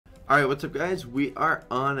Alright, what's up guys? We are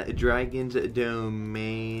on Dragon's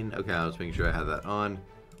Domain. Okay, I was making sure I had that on.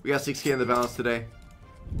 We got 6K in the balance today.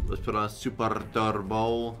 Let's put on Super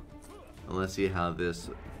Turbo. And let's see how this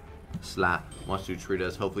slot wants to treat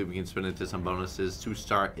us. Hopefully we can spin into some bonuses to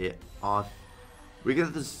start it off. We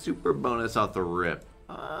get the super bonus off the rip.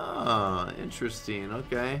 Ah, interesting.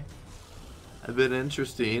 Okay. A bit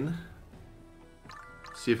interesting.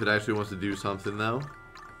 See if it actually wants to do something though.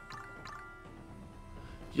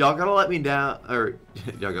 Y'all gotta let me down, or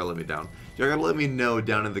y'all gotta let me down. Y'all gotta let me know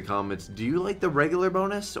down in the comments. Do you like the regular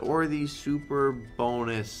bonus or the super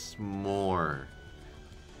bonus more?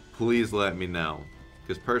 Please let me know,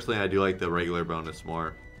 because personally I do like the regular bonus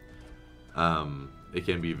more. It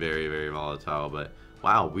can be very, very volatile, but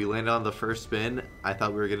wow, we landed on the first spin. I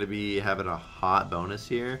thought we were gonna be having a hot bonus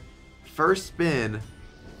here. First spin,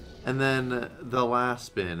 and then the last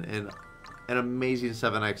spin, and an amazing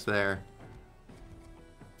 7x there.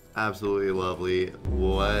 Absolutely lovely.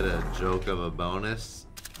 What a joke of a bonus.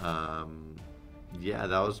 Yeah,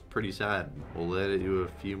 that was pretty sad. We'll let it do a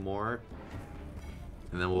few more,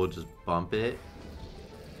 and then we'll just bump it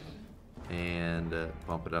and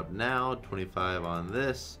bump it up now. 25 on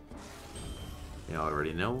this. You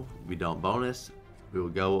already know we don't bonus. We will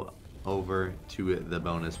go over to the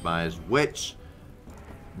bonus buys, which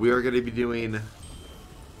we are going to be doing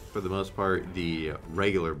for the most part the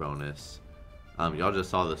regular bonus. Y'all just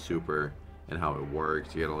saw the super and how it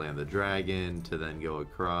works. You gotta land the dragon to then go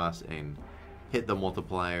across and hit the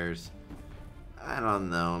multipliers. I don't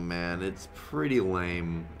know, man. It's pretty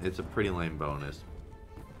lame. It's a pretty lame bonus.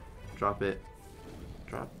 Drop it.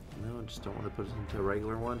 Drop. No, I just don't want to put it into a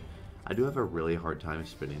regular one. I do have a really hard time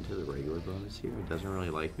spinning to the regular bonus here. It doesn't really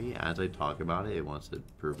like me. As I talk about it, it wants to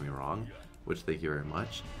prove me wrong, which thank you very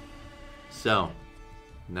much. So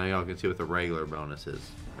now y'all can see what the regular bonus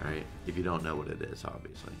is, alright? If you don't know what it is,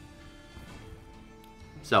 obviously.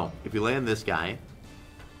 So, if you land this guy,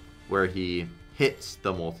 where he hits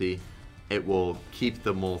the multi, it will keep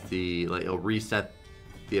the multi, like, it'll reset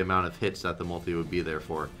the amount of hits that the multi would be there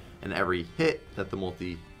for. And every hit that the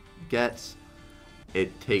multi gets,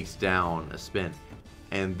 it takes down a spin.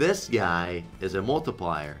 And this guy is a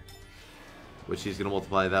multiplier, which he's going to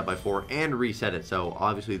multiply that by 4 and reset it. So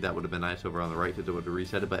obviously that would have been nice over on the right because it would have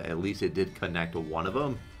reset it, but at least it did connect to one of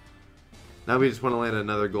them. Now we just want to land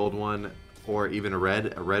another gold one or even a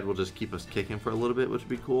red. A red will just keep us kicking for a little bit, which would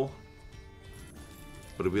be cool.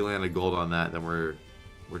 But if we land a gold on that, then we're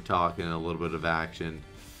talking a little bit of action.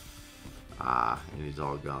 Ah, and he's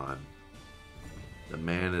all gone. The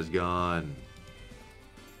man is gone.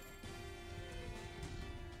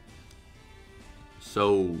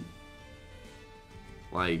 So,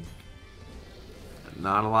 like,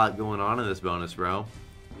 not a lot going on in this bonus, bro.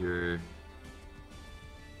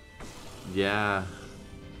 Yeah,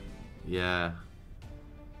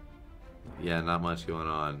 not much going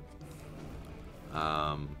on.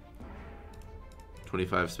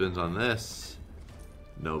 25 spins on this.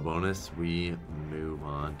 No bonus. We move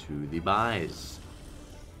on to the buys.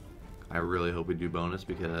 I really hope we do bonus,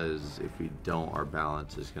 because if we don't, our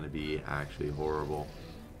balance is going to be actually horrible.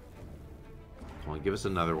 Come on, give us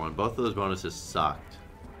another one. Both of those bonuses sucked.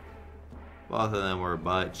 Both of them were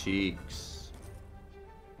butt cheeks.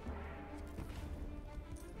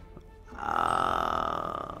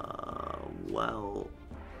 Well,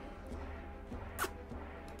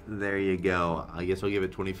 there you go. I guess I'll give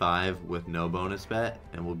it 25 with no bonus bet,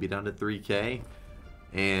 and we'll be down to 3K.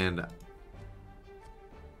 And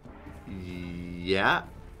yeah,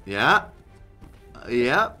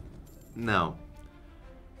 no.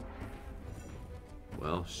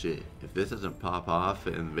 Well, shit. If this doesn't pop off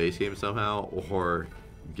in the base game somehow, or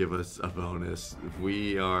give us a bonus,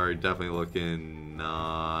 we are definitely looking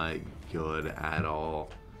not good at all.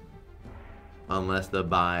 Unless the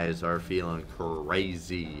buys are feeling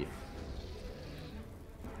crazy.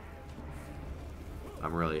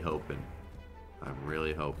 I'm really hoping.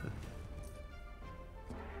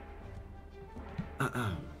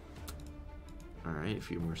 Alright, a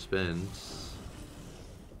few more spins.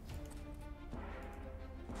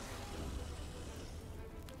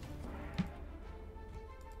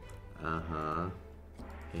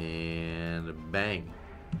 And bang.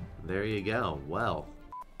 There you go. Well.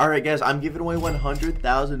 Alright guys, I'm giving away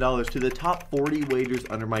 $100,000 to the top 40 wagers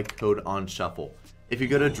under my code on Shuffle. If you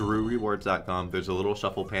go to drewrewards.com, there's a little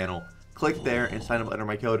Shuffle panel. Click there and sign up under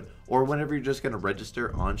my code, or whenever you're just going to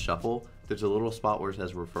register on Shuffle, there's a little spot where it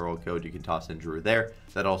says referral code. You can toss in Drew there.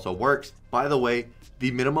 That also works. By the way, the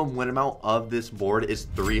minimum win amount of this board is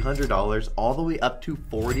 $300 all the way up to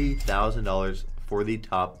 $40,000 for the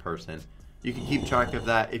top person. You can keep track of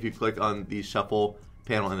that if you click on the Shuffle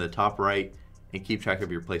panel in the top right and keep track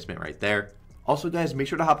of your placement right there. Also, guys, make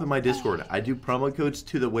sure to hop in my Discord. I do promo codes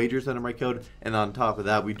to the wagers under my code, and on top of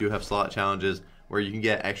that, we do have slot challenges where you can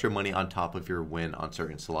get extra money on top of your win on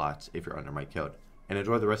certain slots if you're under my code. And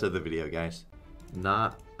enjoy the rest of the video, guys.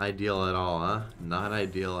 Not ideal at all, huh? Not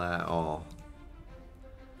ideal at all.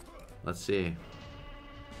 Let's see.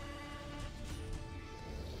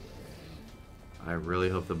 I really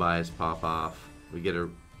hope the buys pop off. We get a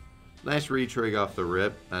nice retrig off the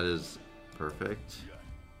rip. That is perfect.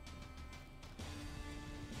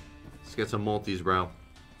 Let's get some multis, bro.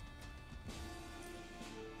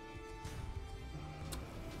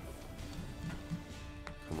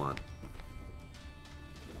 Come on.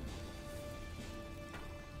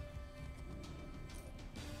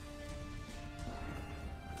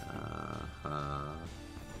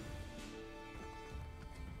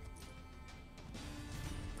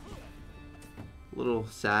 A little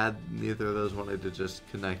sad neither of those wanted to just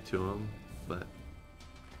connect to him, but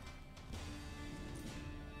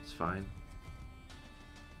it's fine.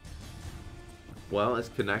 Well, it's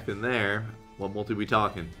connecting there. What multi we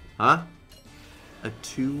talking? Huh? A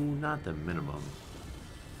 2, not the minimum.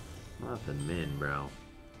 Not the min, bro.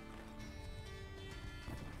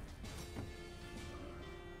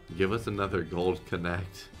 Give us another gold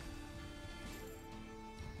connect.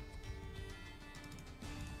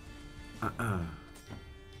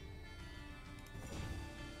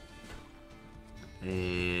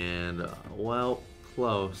 And, well,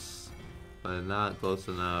 close, but not close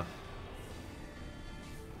enough.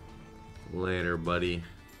 Later, buddy.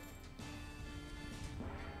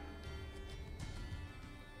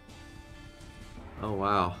 Oh,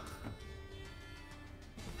 wow.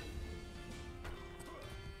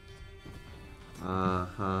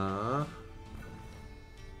 Uh-huh.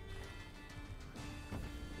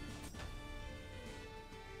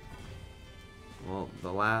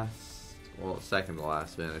 Well, second to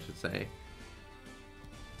last spin, I should say.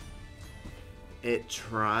 It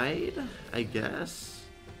tried, I guess.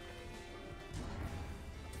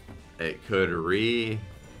 It could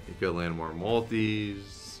land more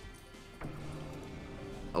multis.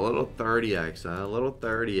 A little 30x, huh? A little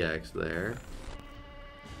 30x there.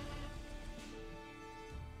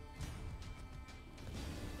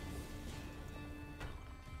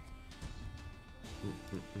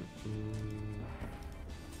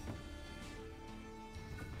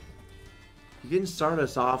 You can start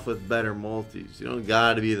us off with better multis. You don't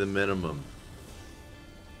gotta be the minimum.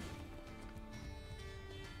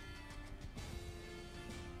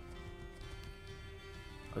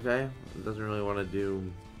 Okay, it doesn't really want to do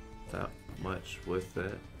that much with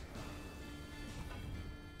it.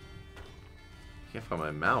 Can't find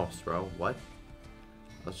my mouse, bro. What?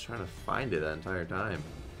 I was trying to find it that entire time.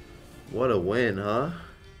 What a win, huh?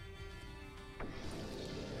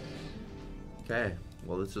 Okay,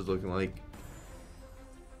 well, this is looking like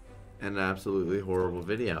an absolutely horrible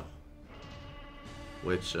video.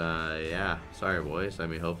 Which, yeah, sorry, boys. I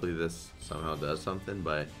mean, hopefully this somehow does something,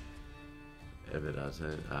 but if it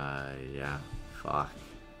doesn't, yeah, fuck.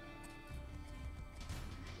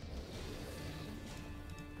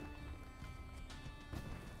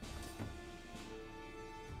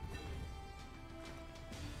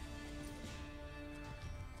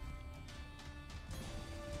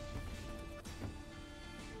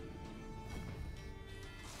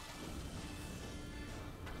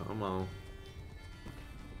 Come on.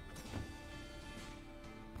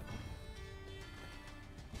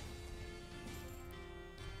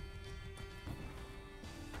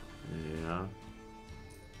 Yeah.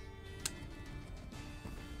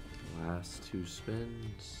 Last 2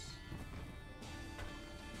 spins.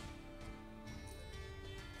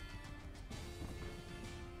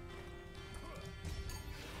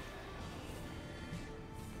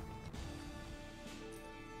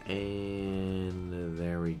 And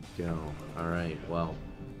there we go. Alright, well.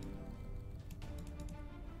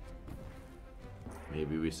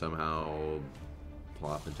 Maybe we somehow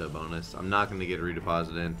plop into a bonus. I'm not going to get a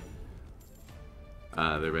redeposit in. There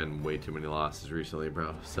have been way too many losses recently,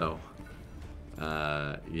 bro. So,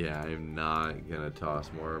 yeah, I'm not going to toss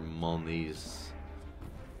more monies.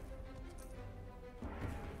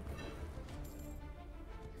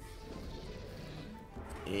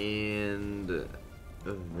 And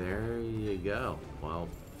there you go. Well,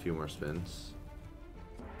 a few more spins.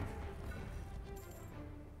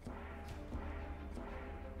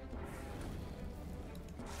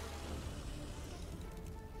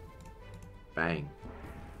 Bang.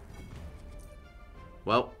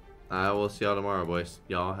 Well, I will see y'all tomorrow, boys.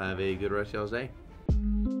 Y'all have a good rest of y'all's day.